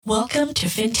Welcome to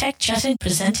Fintech Chatted,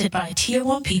 presented by Tier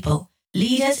 1 People,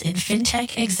 leaders in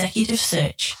Fintech executive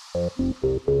search.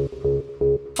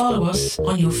 Follow us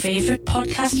on your favorite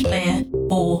podcast player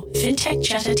or Fintech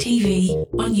Chatter TV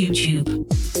on YouTube.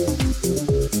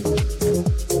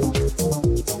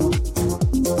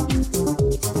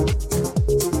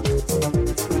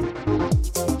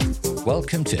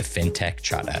 Welcome to Fintech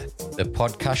Chatter, the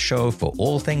podcast show for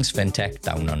all things fintech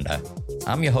down under.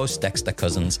 I'm your host, Dexter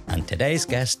Cousins, and today's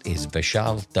guest is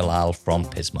Vishal Dalal from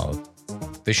Pismo.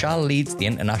 Vishal leads the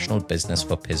international business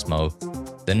for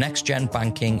Pismo, the next-gen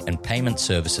banking and payment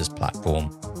services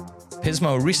platform.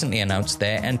 Pismo recently announced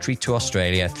their entry to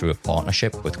Australia through a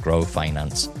partnership with Grow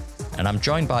Finance, and I'm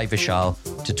joined by Vishal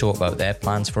to talk about their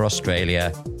plans for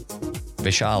Australia.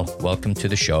 Vishal, welcome to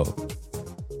the show.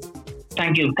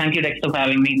 Thank you, Dexter, for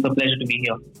having me. It's a pleasure to be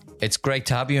here. It's great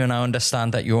to have you, and I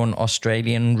understand that you're an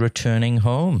Australian returning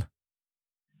home.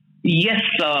 Yes,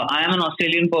 I am an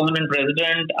Australian permanent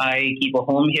resident. I keep a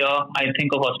home here. I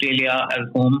think of Australia as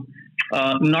home,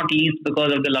 not least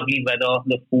because of the lovely weather,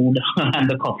 the food, and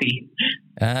the coffee.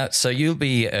 So you'll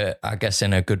be, I guess,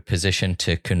 in a good position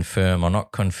to confirm or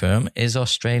not confirm. Is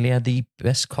Australia the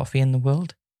best coffee in the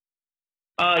world?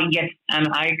 Yes, and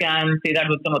I can say that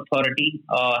with some authority.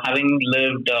 Having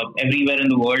lived everywhere in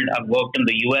the world, I've worked in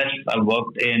the US, I've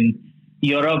worked in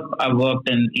Europe, I've worked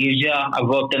in Asia, I've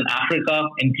worked in Africa,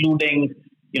 including,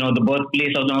 the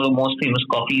birthplace of one of the most famous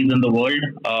coffees in the world.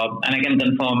 And I can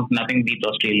confirm nothing beats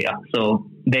Australia. So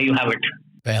there you have it.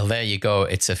 Well, there you go.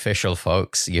 It's official,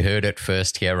 folks. You heard it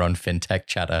first here on Fintech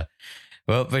Chatter.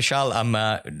 Well, Vishal, I'm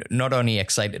not only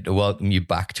excited to welcome you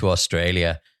back to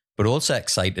Australia, but also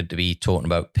excited to be talking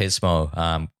about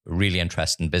Pismo, really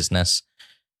interesting business.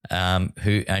 And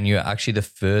you're actually the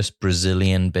first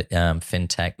Brazilian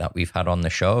fintech that we've had on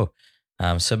the show.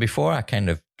 So before I kind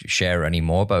of share any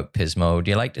more about Pismo, would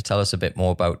you like to tell us a bit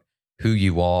more about who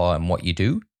you are and what you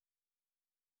do?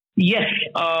 Yes.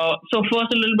 So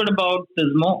first, a little bit about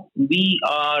Pismo. We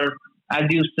are, as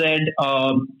you said,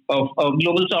 a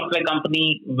global software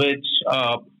company which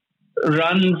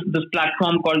runs this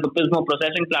platform called the Pismo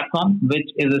Processing Platform, which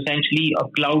is essentially a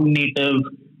cloud-native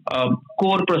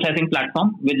core processing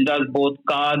platform, which does both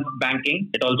cards, banking.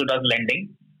 It also does lending.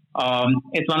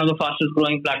 It's one of the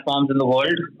fastest-growing platforms in the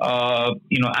world.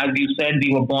 As you said,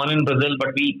 we were born in Brazil, but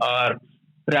we are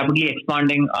rapidly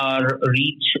expanding our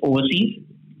reach overseas.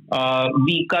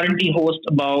 We currently host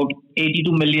about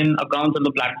 82 million accounts on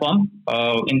the platform,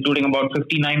 including about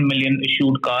 59 million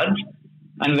issued cards.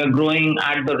 And we're growing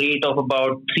at the rate of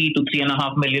about 3 to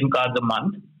 3.5 million cards a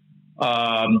month.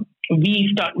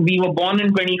 We were born in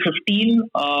 2015.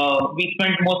 We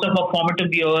spent most of our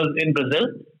formative years in Brazil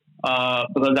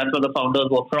because that's where the founders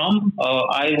were from.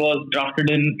 I was drafted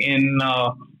in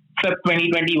Feb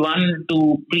 2021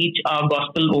 to preach our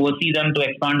gospel overseas and to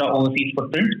expand our overseas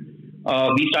footprint.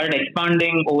 We started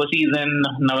expanding overseas in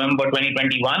November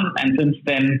 2021, and since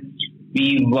then,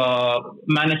 we've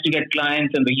managed to get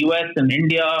clients in the US, in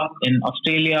India, in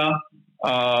Australia,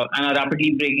 and are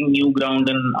rapidly breaking new ground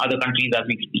in other countries as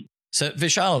we speak. So,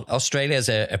 Vishal, Australia is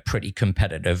a pretty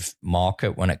competitive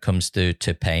market when it comes to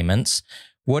payments.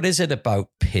 What is it about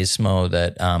Pismo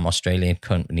that Australian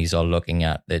companies are looking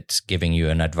at that's giving you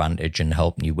an advantage and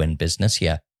helping you win business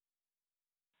here?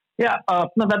 Yeah,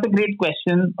 no, that's a great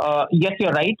question. Yes,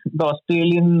 you're right. The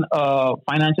Australian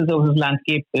financial services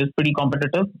landscape is pretty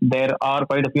competitive. There are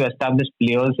quite a few established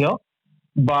players here.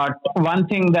 But one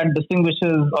thing that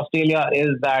distinguishes Australia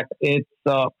is that its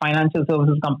financial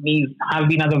services companies have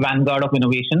been at the vanguard of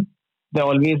innovation. They're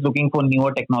always looking for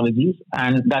newer technologies,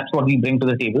 and that's what we bring to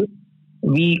the table.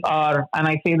 We are, and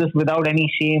I say this without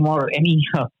any shame or any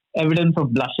evidence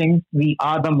of blushing, we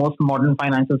are the most modern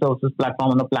financial services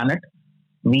platform on the planet.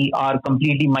 We are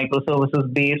completely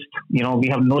microservices based. We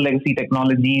have no legacy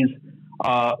technologies.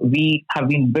 We have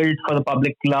been built for the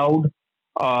public cloud.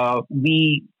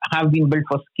 We have been built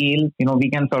for scale. We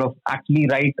can sort of actually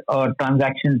write a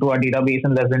transaction to our database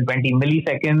in less than 20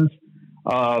 milliseconds.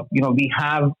 We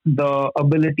have the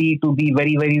ability to be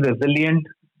very, very resilient.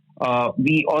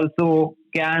 We also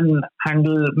can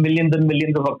handle millions and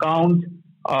millions of accounts.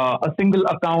 A single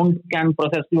account can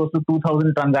process close to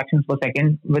 2,000 transactions per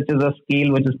second, which is a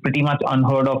scale which is pretty much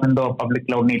unheard of in the public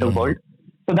cloud native world.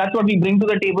 So that's what we bring to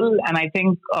the table. And I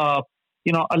think,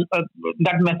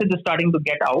 that message is starting to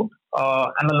get out.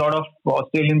 And a lot of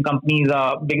Australian companies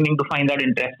are beginning to find that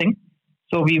interesting.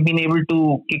 So we've been able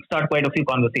to kickstart quite a few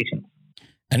conversations.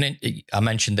 And I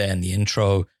mentioned there in the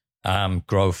intro,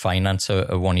 Grow Finance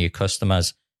are one of your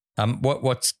customers.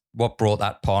 What brought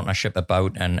that partnership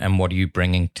about, and what are you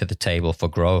bringing to the table for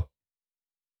Grow?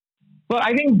 Well,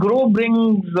 I think Grow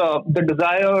brings the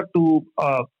desire to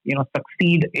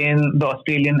succeed in the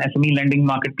Australian SME lending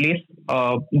marketplace.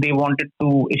 They wanted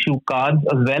to issue cards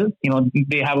as well.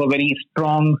 They have a very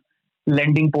strong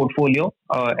lending portfolio,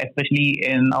 especially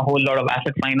in a whole lot of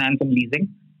asset finance and leasing.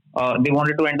 They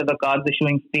wanted to enter the cards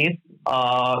issuing space,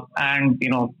 and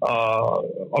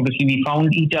obviously we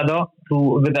found each other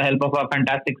with the help of our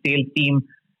fantastic sales team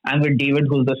and with David,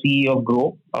 who's the CEO of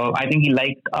Grow. I think he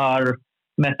liked our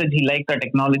message. He liked our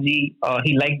technology.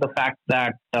 He liked the fact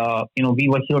that we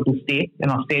were here to stay in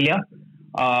Australia,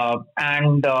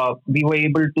 and we were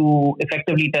able to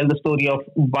effectively tell the story of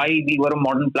why we were a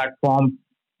modern platform,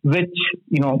 which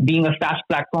being a SaaS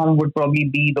platform would probably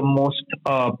be the most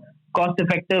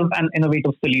cost-effective and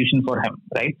innovative solution for him.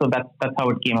 Right. So that's how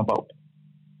it came about.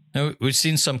 Now, we've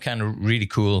seen some kind of really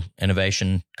cool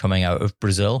innovation coming out of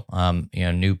Brazil.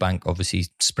 Nubank obviously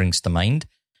springs to mind.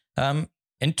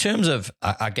 In terms of,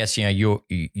 I guess,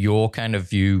 your kind of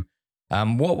view,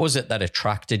 what was it that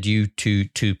attracted you to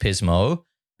Pismo?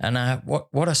 And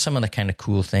what are some of the kind of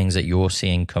cool things that you're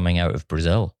seeing coming out of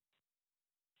Brazil?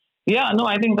 Yeah, no,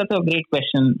 I think that's a great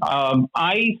question.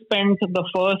 I spent the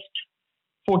first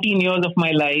 14 years of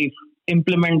my life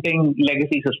implementing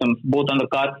legacy systems, both on the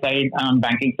card side and on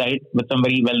banking side, with some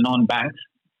very well-known banks.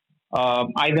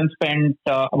 I then spent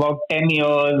about 10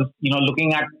 years,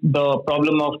 looking at the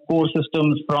problem of core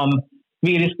systems from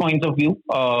various points of view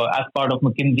as part of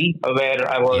McKinsey, where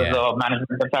I was a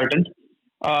management consultant.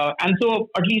 And so,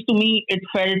 at least to me, it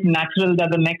felt natural that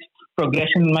the next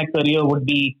progression in my career would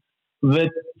be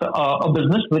with a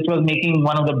business which was making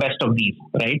one of the best of these,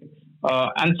 right?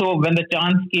 And so when the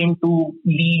chance came to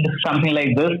lead something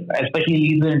like this, especially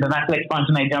lead the international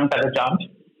expansion, I jumped at the chance.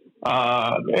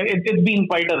 It's been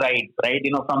quite a ride, right?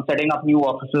 From setting up new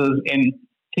offices in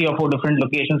 3 or 4 different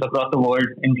locations across the world,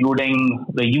 including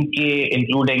the UK,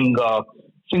 including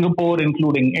Singapore,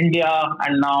 including India,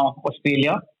 and now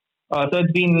Australia. So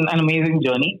it's been an amazing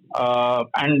journey.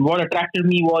 And what attracted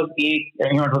me was it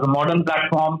was a modern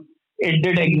platform. It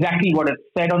did exactly what it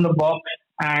said on the box,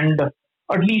 and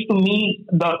at least to me,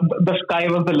 the sky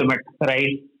was the limit,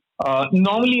 right?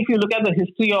 Normally, if you look at the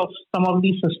history of some of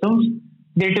these systems,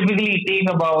 they typically take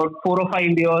about 4 or 5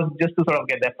 years just to sort of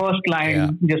get their first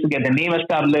client, just to get their name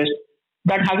established.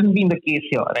 That hasn't been the case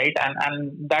here, right?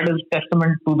 And that is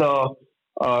testament to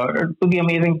the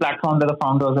amazing platform that the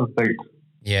founders have built.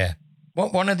 Yeah. Well,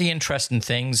 one of the interesting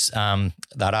things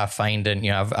that I find, and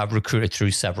I've recruited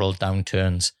through several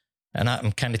downturns, and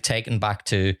I'm kind of taken back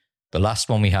to the last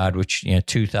one we had, which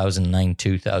 2009,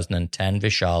 2010,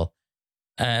 Vishal,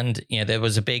 and there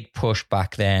was a big push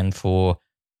back then for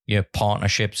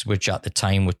partnerships, which at the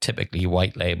time were typically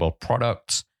white label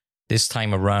products. This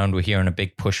time around, we're hearing a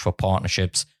big push for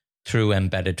partnerships through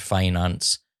embedded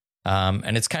finance,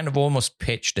 and it's kind of almost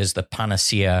pitched as the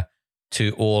panacea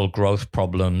to all growth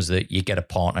problems, that you get a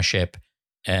partnership,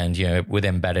 and with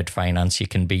embedded finance you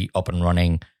can be up and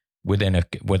running within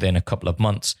a couple of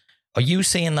months. Are you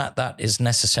seeing that is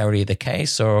necessarily the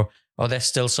case, or are there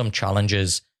still some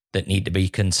challenges that need to be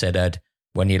considered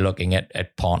when you're looking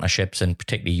at partnerships, and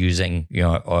particularly using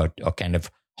or kind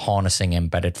of harnessing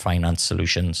embedded finance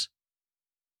solutions?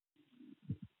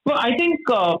 Well, I think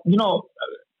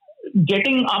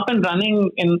getting up and running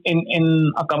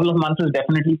in a couple of months is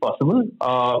definitely possible.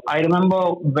 I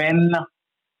remember when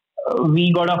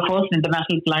we got our first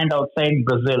international client outside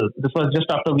Brazil. This was just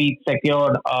after we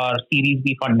secured our Series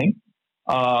B funding.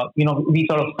 We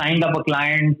sort of signed up a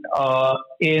client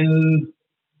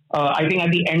I think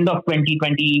at the end of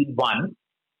 2021.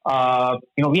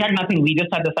 We had nothing. We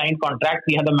just had the signed contract.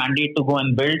 We had the mandate to go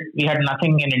and build. We had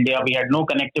nothing in India. We had no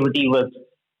connectivity with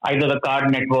either the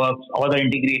card networks or the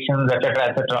integrations,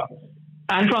 etc., etc.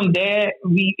 And from there,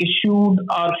 we issued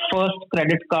our first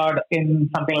credit card in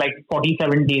something like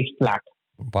 47 days flat.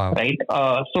 Wow! Right.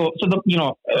 And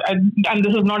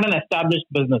this is not an established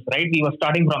business, right? We were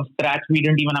starting from scratch. We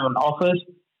didn't even have an office.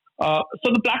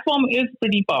 So the platform is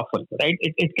pretty powerful, right?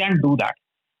 It can do that.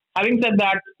 Having said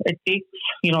that, it takes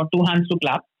 2 hands to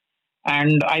clap.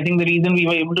 And I think the reason we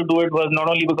were able to do it was not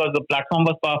only because the platform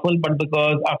was powerful, but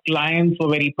because our clients were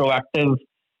very proactive.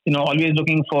 Always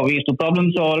looking for ways to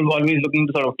problem solve, always looking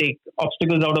to sort of take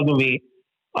obstacles out of the way.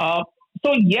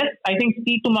 So yes, I think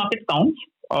speed to market counts,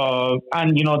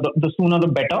 and the sooner the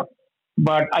better.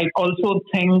 But I also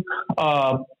think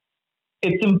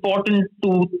it's important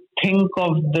to think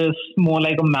of this more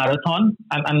like a marathon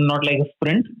and not like a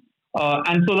sprint.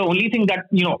 And so the only thing that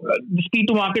the speed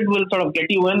to market will sort of get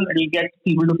you in, it'll get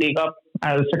people to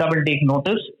set up and take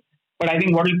notice. But I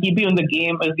think what will keep you in the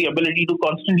game is the ability to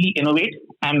constantly innovate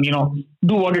and,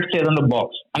 do what it says on the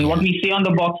box. And what we say on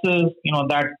the box is,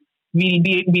 that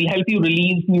we'll help you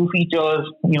release new features,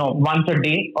 once a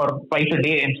day or twice a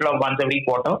day instead of once every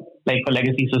quarter, like for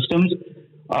legacy systems.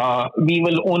 We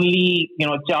will only,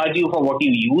 charge you for what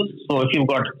you use. So if you've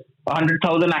got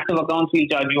 100,000 active accounts, we'll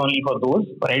charge you only for those,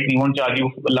 right? We won't charge you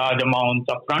large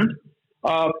amounts upfront.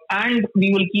 And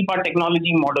we will keep our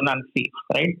technology modern and safe,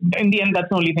 right? In the end, that's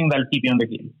the only thing that'll keep you in the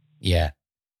game. Yeah.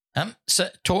 So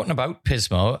talking about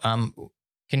Pismo,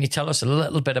 can you tell us a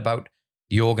little bit about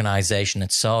the organization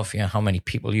itself? How many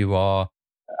people you are?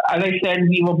 As I said,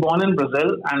 we were born in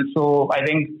Brazil. And so I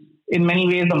think in many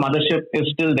ways, the mothership is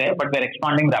still there, but we're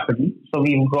expanding rapidly. So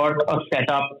we've got a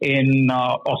setup in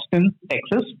Austin,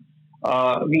 Texas.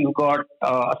 We've got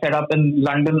a setup in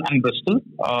London and Bristol.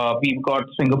 We've got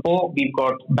Singapore. We've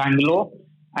got Bangalore.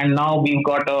 And now we've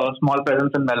got a small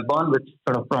presence in Melbourne, which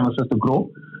sort of promises to grow.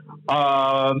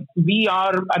 We're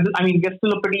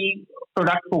still a pretty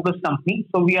product-focused company.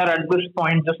 So we are at this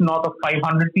point just north of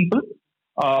 500 people.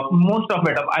 Most of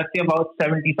it, I'd say about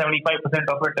 70-75%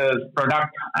 of it is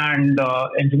product and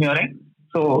engineering.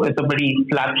 So it's a pretty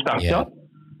flat structure.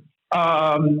 Yeah.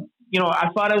 As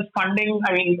far as funding,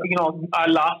 our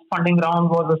last funding round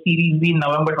was a Series B in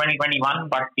November 2021.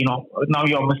 But, now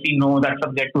you obviously know that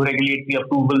subject to regulatory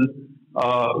approval,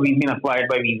 we've been acquired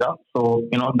by Visa. So,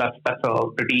 that's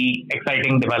a pretty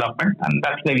exciting development. And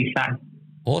that's where we stand.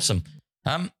 Awesome.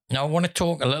 Now, I want to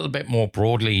talk a little bit more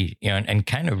broadly, and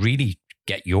kind of really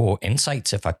get your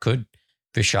insights, if I could,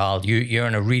 Vishal. You're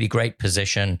in a really great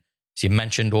position. So you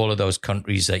mentioned all of those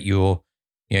countries that you're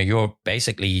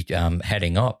basically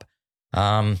heading up.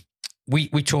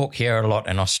 We talk here a lot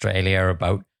in Australia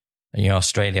about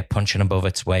Australia punching above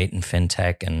its weight in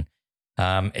fintech, and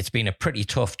it's been a pretty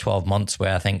tough 12 months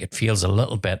where I think it feels a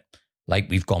little bit like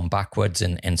we've gone backwards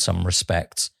in some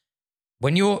respects.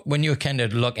 When you're kind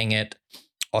of looking at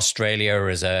Australia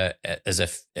as an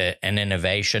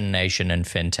innovation nation in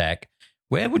fintech,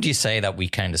 where would you say that we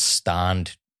kind of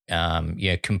stand,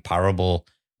 comparable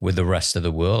with the rest of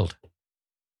the world?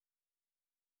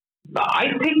 I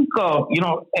think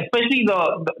especially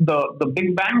the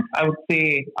big banks, I would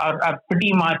say, are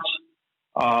pretty much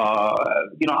are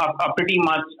pretty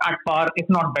much at par, if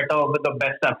not better, with the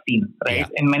best I've seen. Right, yeah.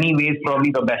 In many ways,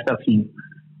 probably the best I've seen.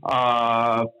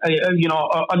 I've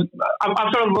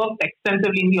sort of worked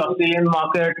extensively in the Australian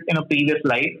market in a previous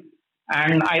life,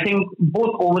 and I think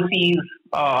both overseas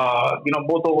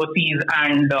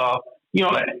and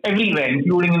everywhere,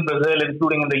 including in Brazil,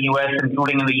 including in the US,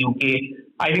 including in the UK.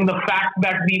 I think the fact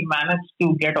that we managed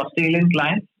to get Australian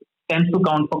clients tends to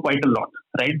count for quite a lot,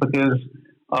 right? Because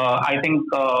I think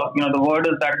the word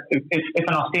is that if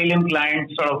an Australian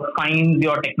client sort of finds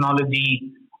your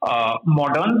technology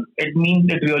modern, it means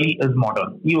it really is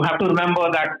modern. You have to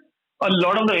remember that a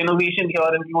lot of the innovation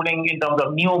here, including in terms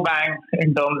of neobanks,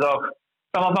 in terms of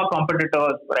some of our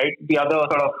competitors, right, the other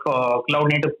sort of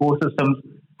cloud-native core systems,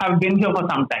 have been here for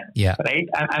some time, yeah. Right?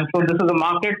 And so this is a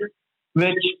market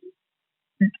which,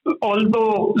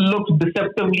 although looks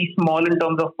deceptively small in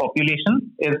terms of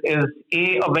population, is a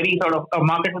very sort of a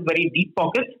market with very deep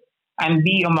pockets, and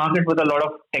B, a market with a lot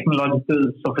of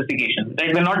technological sophistication.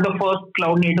 Right? We're not the first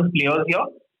cloud-native players here,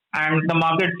 and the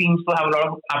market seems to have a lot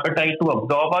of appetite to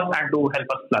absorb us and to help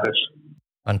us flourish.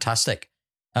 Fantastic.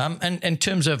 And in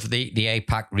terms of the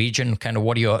APAC region, kind of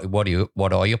what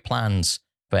are your plans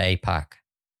for APAC?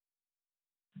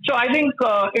 So I think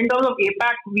in terms of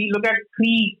APAC, we look at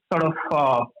three sort of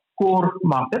core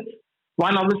markets.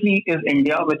 One obviously is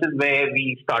India, which is where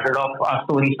we started off, our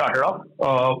story started off.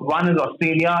 One is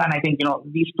Australia, and I think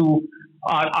these two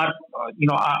are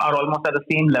almost at the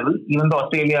same level. Even though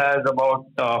Australia is about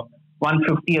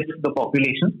 1/50th the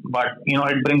population, but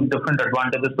it brings different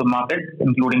advantages to the market,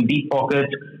 including deep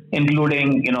pockets,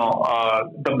 including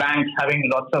the banks having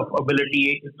lots of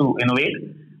ability to innovate.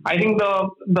 I think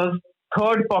the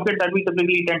third pocket that we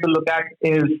typically tend to look at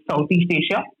is Southeast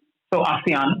Asia, so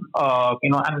ASEAN.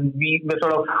 And we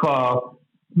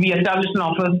established an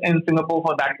office in Singapore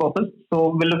for that purpose.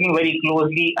 So we're looking very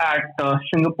closely at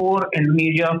Singapore,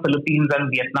 Indonesia, Philippines, and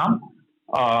Vietnam.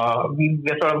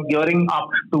 We're sort of gearing up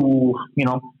to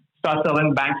start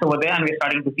serving banks over there, and we're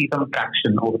starting to see some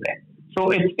traction over there.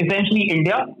 So it's essentially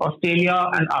India, Australia,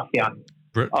 and ASEAN.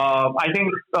 I think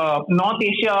North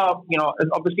Asia, is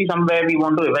obviously somewhere we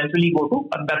want to eventually go to,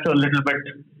 but that's a little bit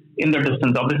in the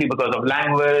distance, obviously because of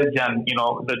language and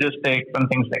logistics and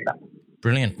things like that.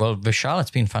 Brilliant. Well, Vishal,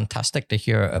 it's been fantastic to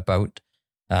hear about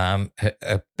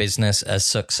a business as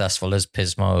successful as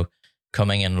Pismo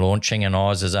coming and launching, and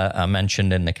ours, as I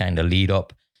mentioned in the kind of lead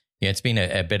up, Yeah, it's been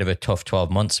a bit of a tough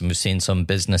 12 months, and we've seen some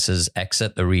businesses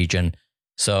exit the region.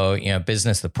 So,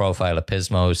 the profile of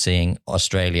Pismo, seeing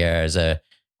Australia as a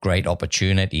great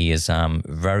opportunity is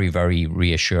very, very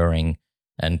reassuring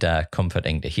and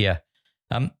comforting to hear.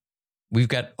 We've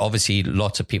got obviously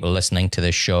lots of people listening to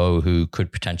this show who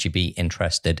could potentially be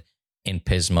interested in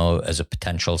Pismo as a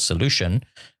potential solution.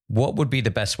 What would be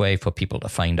the best way for people to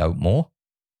find out more?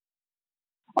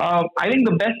 I think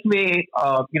the best way,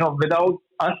 without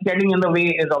us getting in the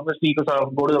way, is obviously to sort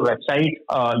of go to the website.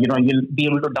 You'll be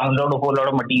able to download a whole lot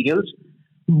of materials,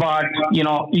 but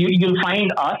you'll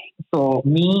find us. So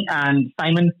me and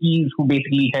Simon Keys, who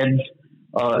basically heads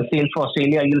sales for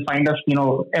Australia, you'll find us,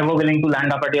 ever willing to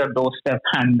land up at your doorstep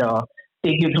and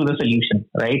take you through the solution,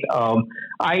 right?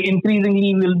 I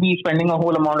increasingly will be spending a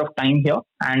whole amount of time here,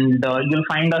 and you'll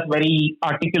find us very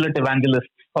articulate evangelists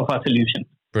of our solution.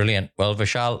 Brilliant. Well,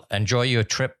 Vishal, enjoy your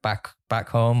trip back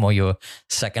home or your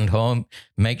second home.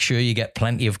 Make sure you get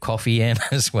plenty of coffee in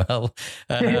as well.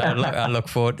 I look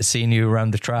forward to seeing you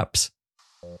around the traps.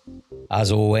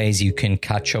 As always, you can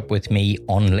catch up with me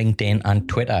on LinkedIn and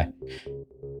Twitter.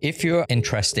 If you're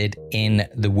interested in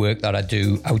the work that I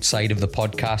do outside of the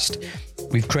podcast,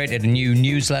 we've created a new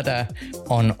newsletter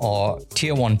on our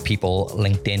Tier 1 People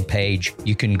LinkedIn page.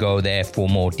 You can go there for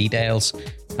more details.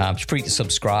 It's free to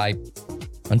subscribe.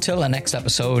 Until the next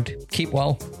episode, keep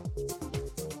well.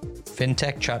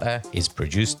 Fintech Chatter is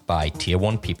produced by Tier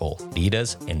 1 People,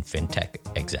 leaders in fintech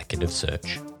executive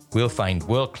search. We'll find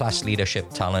world-class leadership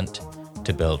talent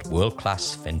to build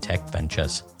world-class fintech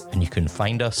ventures. And you can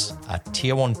find us at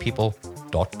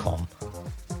tier1people.com.